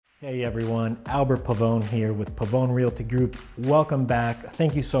Hey everyone, Albert Pavon here with Pavon Realty Group. Welcome back.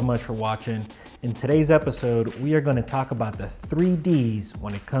 Thank you so much for watching. In today's episode, we are going to talk about the 3 Ds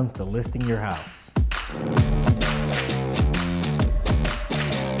when it comes to listing your house.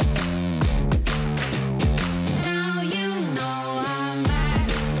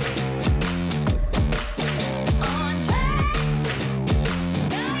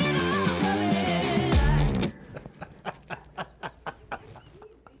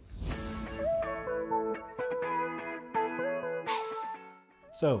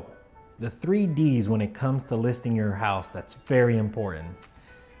 So, the 3 Ds when it comes to listing your house, that's very important.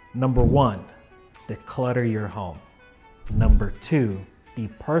 Number 1, declutter your home. Number 2,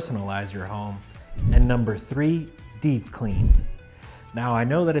 depersonalize your home. And number 3, deep clean. Now, I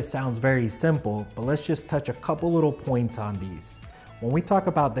know that it sounds very simple, but let's just touch a couple little points on these. When we talk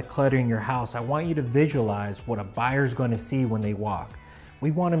about decluttering your house, I want you to visualize what a buyer's going to see when they walk. We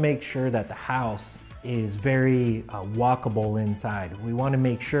want to make sure that the house is very walkable inside. We want to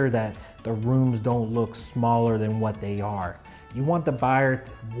make sure that the rooms don't look smaller than what they are. You want the buyer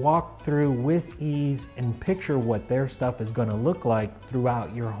to walk through with ease and picture what their stuff is going to look like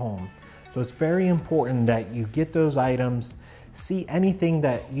throughout your home. So it's very important that you get those items, see anything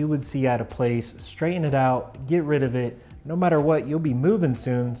that you would see out of place, straighten it out, get rid of it. No matter what, you'll be moving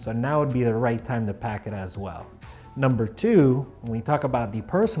soon, so now would be the right time to pack it as well. Number 2, when we talk about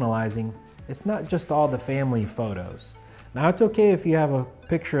depersonalizing, it's not just all the family photos. Now, it's okay if you have a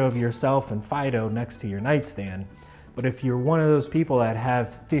picture of yourself and Fido next to your nightstand, but if you're one of those people that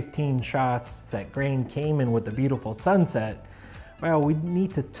have 15 shots that Grand Cayman with the beautiful sunset, well, we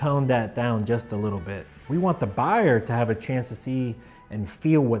need to tone that down just a little bit. We want the buyer to have a chance to see and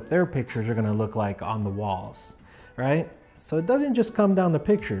feel what their pictures are gonna look like on the walls, right? So it doesn't just come down to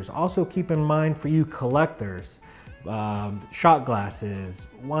pictures. Also keep in mind for you collectors, shot glasses,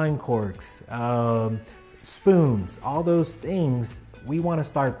 wine corks, spoons, all those things, we want to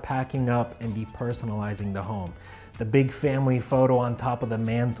start packing up and depersonalizing the home. The big family photo on top of the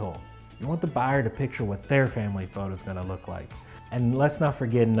mantle. You want the buyer to picture what their family photo is going to look like. And let's not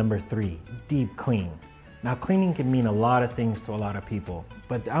forget number 3, deep clean. Now, cleaning can mean a lot of things to a lot of people,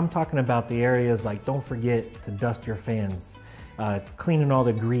 but I'm talking about the areas like don't forget to dust your fans, cleaning all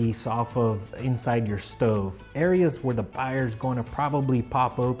the grease off of inside your stove, areas where the buyer's going to probably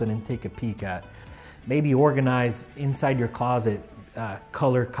pop open and take a peek at. Maybe organize inside your closet,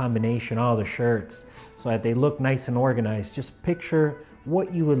 color combination, all the shirts, so that they look nice and organized. Just picture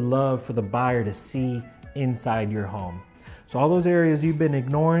what you would love for the buyer to see inside your home. So all those areas you've been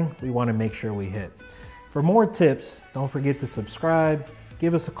ignoring, we want to make sure we hit. For more tips, don't forget to subscribe,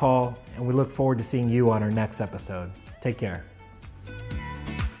 give us a call, and we look forward to seeing you on our next episode. Take care.